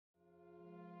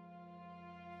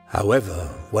However,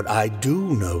 what I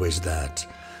do know is that,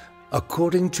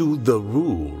 according to the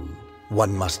rule,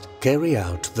 one must carry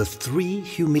out the 3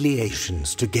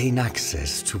 humiliations to gain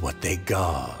access to what they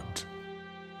guard.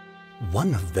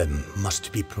 One of them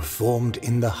must be performed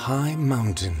in the high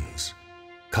mountains,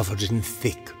 covered in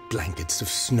thick blankets of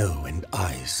snow and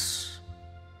ice.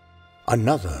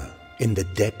 Another in the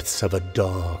depths of a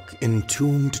dark,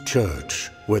 entombed church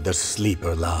where the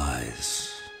sleeper lies.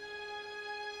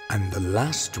 And the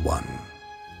last one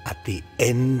at the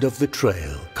end of the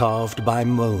trail, carved by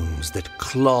moans that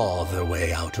claw their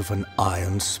way out of an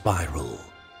iron spiral,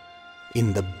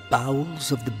 in the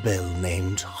bowels of the bell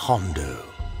named Jondo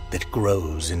that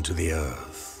grows into the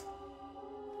earth.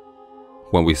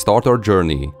 When we start our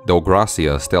journey,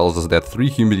 Deogracias tells us that 3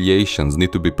 humiliations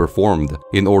need to be performed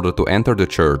in order to enter the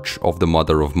Church of the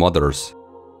Mother of Mothers.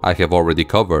 I have already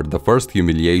covered the first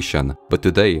humiliation, but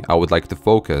today I would like to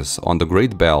focus on the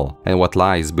Great Bell and what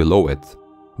lies below it.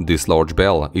 This large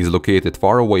bell is located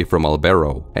far away from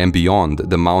Albero and beyond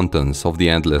the mountains of the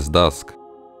endless dusk.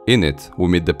 In it, we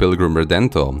meet the pilgrim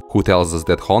Redento, who tells us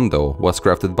that Jondo was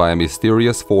crafted by a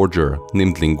mysterious forger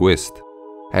named Linguist.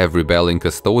 Every bell in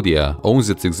Custodia owes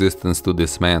its existence to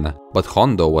this man, but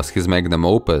Jondo was his magnum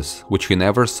opus, which he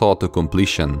never saw to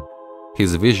completion.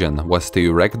 His vision was to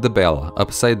erect the bell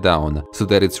upside down so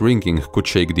that its ringing could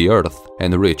shake the earth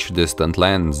and reach distant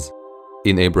lands.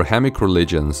 In Abrahamic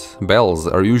religions, bells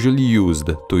are usually used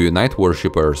to unite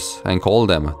worshippers and call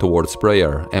them towards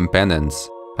prayer and penance.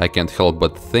 I can't help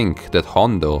but think that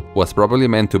Jondo was probably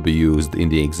meant to be used in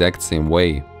the exact same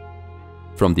way.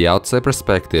 From the outside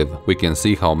perspective, we can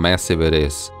see how massive it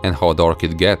is and how dark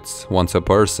it gets once a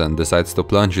person decides to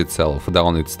plunge itself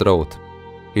down its throat.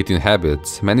 It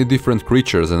inhabits many different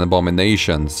creatures and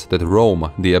abominations that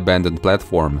roam the abandoned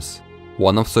platforms.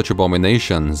 One of such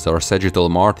abominations are sagittal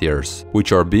martyrs,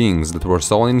 which are beings that were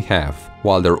sawn in half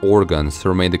while their organs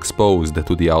remained exposed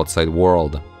to the outside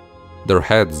world. Their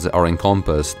heads are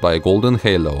encompassed by a golden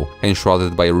halo and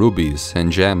shrouded by rubies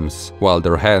and gems, while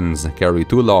their hands carry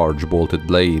 2 large bolted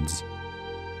blades.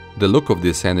 The look of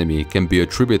this enemy can be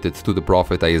attributed to the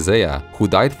prophet Isaiah, who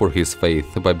died for his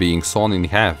faith by being sawn in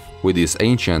half with this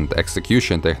ancient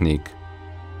execution technique.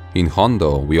 In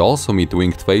Jondo, we also meet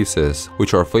winged faces,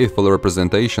 which are faithful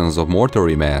representations of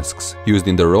mortuary masks used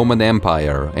in the Roman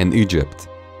Empire and Egypt.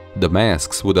 The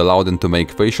masks would allow them to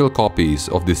make facial copies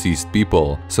of deceased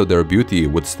people, so their beauty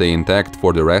would stay intact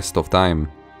for the rest of time.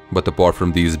 But apart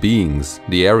from these beings,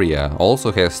 the area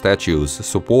also has statues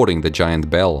supporting the giant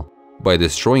bell. By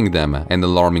destroying them and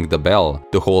alarming the bell,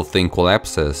 the whole thing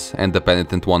collapses and the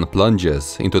penitent one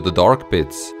plunges into the dark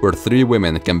pits where 3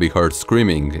 women can be heard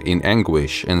screaming in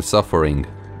anguish and suffering.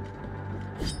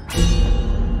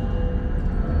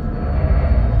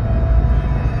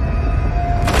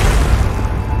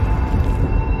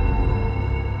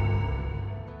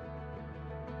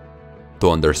 To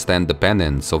understand the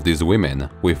penance of these women,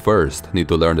 we first need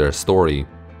to learn their story.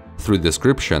 Through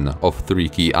description of 3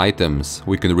 key items,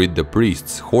 we can read the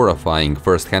priest's horrifying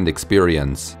first-hand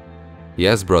experience.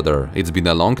 Yes, brother, it's been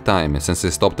a long time since I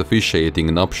stopped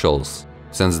officiating nuptials.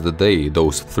 Since the day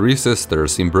those 3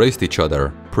 sisters embraced each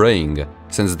other, praying,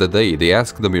 since the day they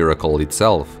asked the miracle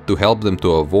itself to help them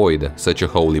to avoid such a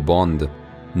holy bond.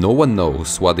 No one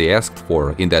knows what they asked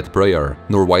for in that prayer,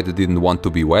 nor why they didn't want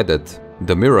to be wedded.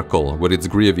 The miracle, with its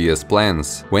grievous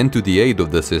plans, went to the aid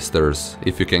of the sisters,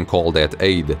 if you can call that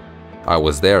aid. I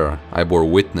was there, I bore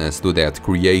witness to that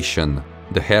creation.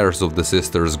 The hairs of the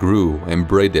sisters grew and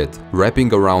braided,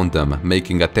 wrapping around them,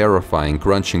 making a terrifying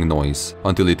crunching noise,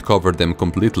 until it covered them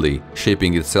completely,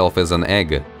 shaping itself as an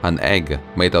egg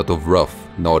made out of rough,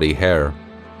 naughty hair.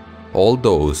 All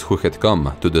those who had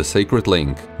come to the sacred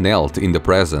link knelt in the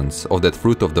presence of that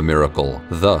fruit of the miracle,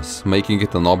 thus making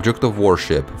it an object of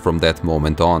worship from that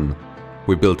moment on.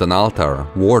 We built an altar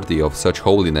worthy of such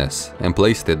holiness and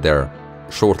placed it there.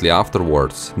 Shortly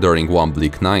afterwards, during one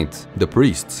bleak night, the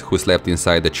priests who slept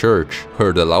inside the church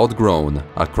heard a loud groan,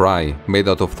 a cry made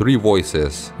out of 3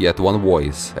 voices, yet one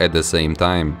voice at the same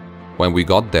time. When we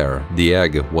got there, the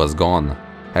egg was gone.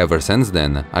 Ever since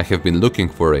then, I have been looking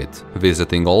for it,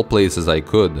 visiting all places I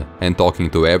could, and talking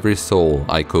to every soul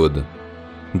I could.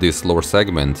 This lore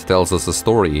segment tells us a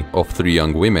story of 3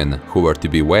 young women who were to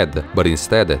be wed, but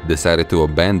instead decided to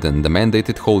abandon the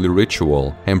mandated holy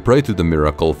ritual and pray to the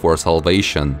miracle for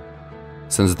salvation.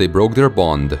 Since they broke their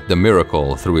bond, the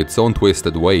miracle, through its own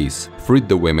twisted ways, freed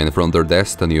the women from their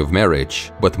destiny of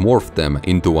marriage, but morphed them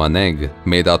into an egg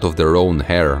made out of their own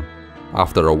hair.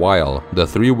 After a while, the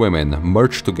 3 women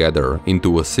merged together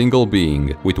into a single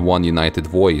being with one united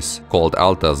voice called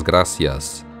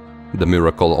Altasgracias. The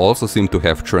miracle also seemed to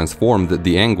have transformed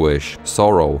the anguish,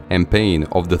 sorrow, and pain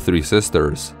of the three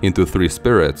sisters into three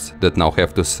spirits that now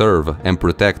have to serve and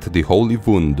protect the holy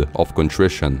wound of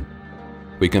contrition.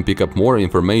 We can pick up more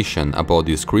information about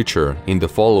this creature in the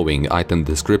following item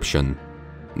description.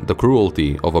 The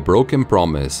cruelty of a broken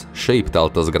promise shaped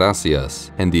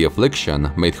Altasgracias, and the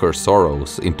affliction made her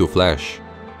sorrows into flesh.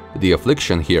 The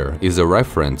affliction here is a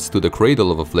reference to the cradle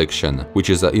of affliction, which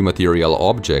is an immaterial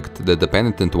object that the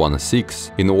penitent one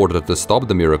seeks in order to stop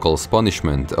the miracle's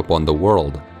punishment upon the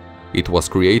world. It was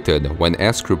created when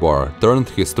Escribar turned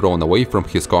his throne away from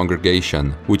his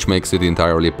congregation, which makes it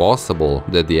entirely possible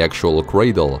that the actual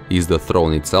cradle is the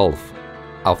throne itself.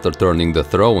 After turning the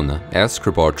throne,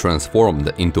 Escribar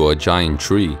transformed into a giant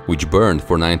tree, which burned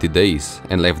for 90 days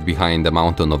and left behind a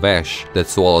mountain of ash that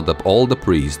swallowed up all the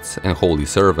priests and holy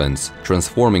servants,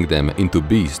 transforming them into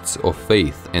beasts of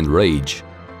faith and rage.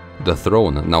 The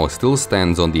throne now still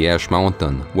stands on the ash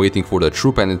mountain, waiting for the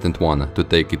true penitent one to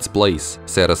take its place,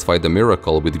 satisfy the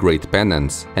miracle with great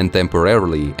penance, and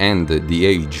temporarily end the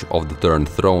age of the turned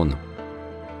throne.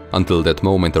 Until that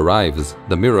moment arrives,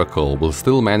 the miracle will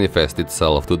still manifest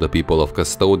itself to the people of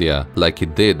Custodia like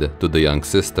it did to the young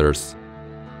sisters.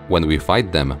 When we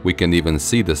fight them, we can even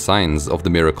see the signs of the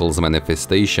miracle's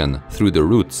manifestation through the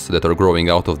roots that are growing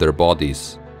out of their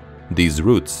bodies. These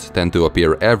roots tend to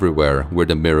appear everywhere where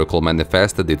the miracle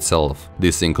manifested itself.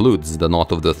 This includes the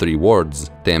knot of the three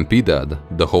words, Tempidad,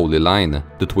 the Holy Line,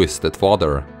 the Twisted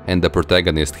Father, and the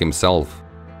protagonist himself.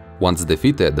 Once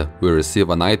defeated, we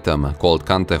receive an item called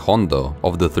Cante Jondo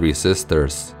of the Three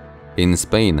Sisters. In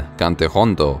Spain, Cante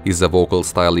Jondo is a vocal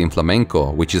style in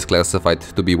flamenco which is classified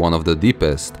to be one of the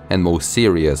deepest and most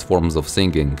serious forms of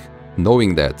singing.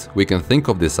 Knowing that, we can think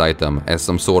of this item as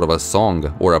some sort of a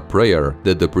song or a prayer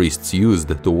that the priests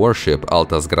used to worship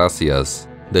Altasgracias.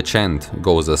 The chant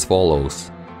goes as follows: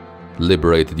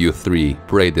 Liberated you three,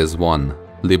 prayed as one.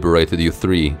 Liberated you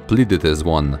three, pleaded as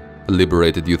one.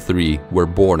 Liberated you three, were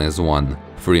born as one.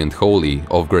 Free and holy,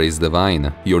 of grace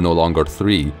divine, you're no longer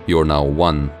three, you're now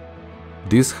one.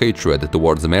 This hatred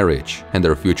towards marriage and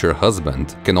their future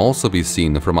husband can also be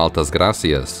seen from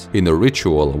Altasgracias in a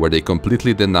ritual where they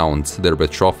completely denounce their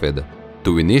betrothed.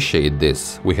 To initiate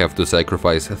this, we have to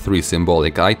sacrifice three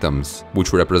symbolic items,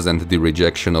 which represent the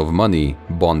rejection of money,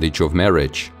 bondage of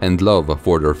marriage, and love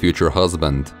for their future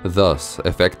husband, thus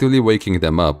effectively waking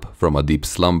them up from a deep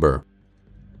slumber.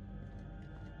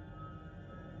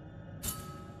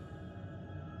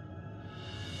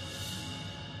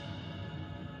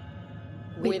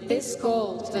 With this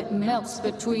gold that melts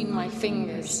between my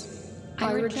fingers,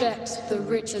 I reject the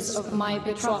riches of my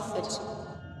betrothed.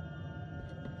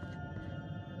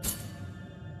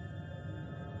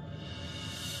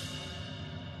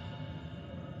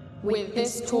 With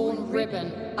this torn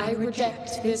ribbon, I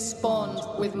reject this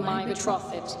bond with my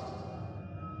betrothed.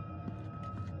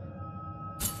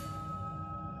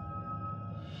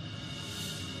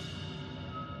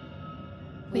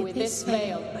 With this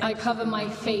veil, I cover my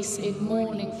face in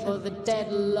mourning for the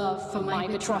dead love for my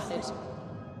betrothed.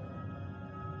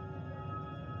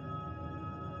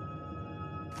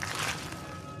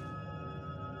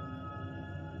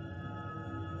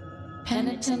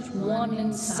 Penitent one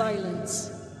in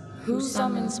silence, who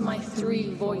summons my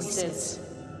three voices?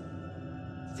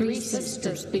 Three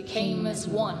sisters became as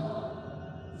one,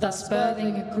 thus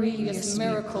birthing a grievous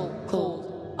miracle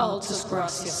called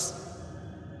Altasgracias.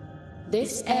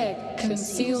 This egg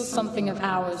conceals something of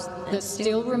ours that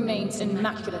still remains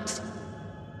immaculate.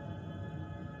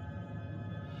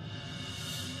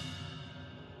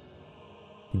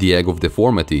 The egg of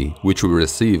deformity, which we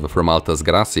receive from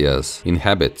Altasgracias,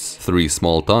 inhabits three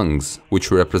small tongues, which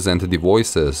represent the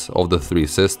voices of the three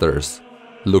sisters.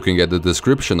 Looking at the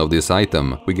description of this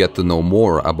item, we get to know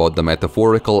more about the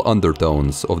metaphorical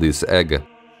undertones of this egg.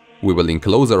 We will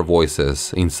enclose our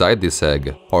voices inside this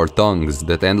egg, our tongues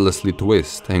that endlessly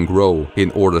twist and grow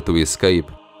in order to escape.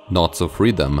 Knots of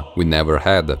freedom we never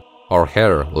had. Our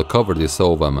hair will cover this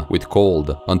ovum with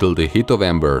cold until the heat of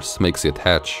embers makes it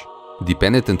hatch. The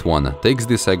penitent one takes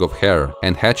this egg of hair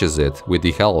and hatches it with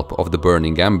the help of the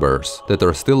burning embers that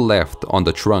are still left on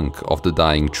the trunk of the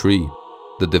dying tree.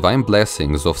 The divine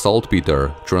blessings of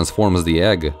saltpeter transforms the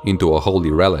egg into a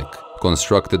holy relic,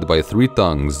 constructed by three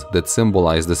tongues that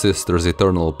symbolize the sisters'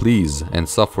 eternal pleas and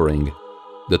suffering.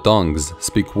 The tongues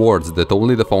speak words that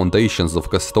only the foundations of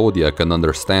Custodia can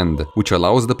understand, which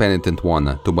allows the penitent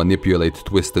one to manipulate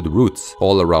twisted roots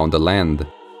all around the land.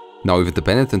 Now, if the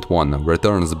penitent one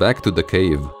returns back to the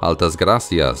cave,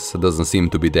 Altasgracias doesn't seem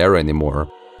to be there anymore.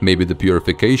 Maybe the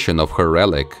purification of her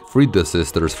relic freed the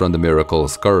sisters from the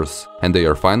miracle's curse, and they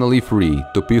are finally free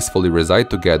to peacefully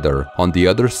reside together on the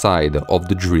other side of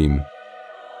the dream.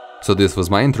 So this was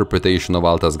my interpretation of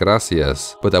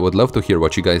Altasgracias, but I would love to hear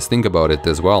what you guys think about it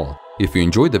as well. If you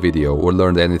enjoyed the video or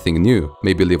learned anything new,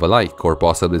 maybe leave a like or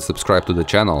possibly subscribe to the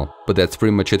channel. But that's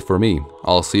pretty much it for me.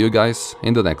 I'll see you guys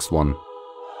in the next one.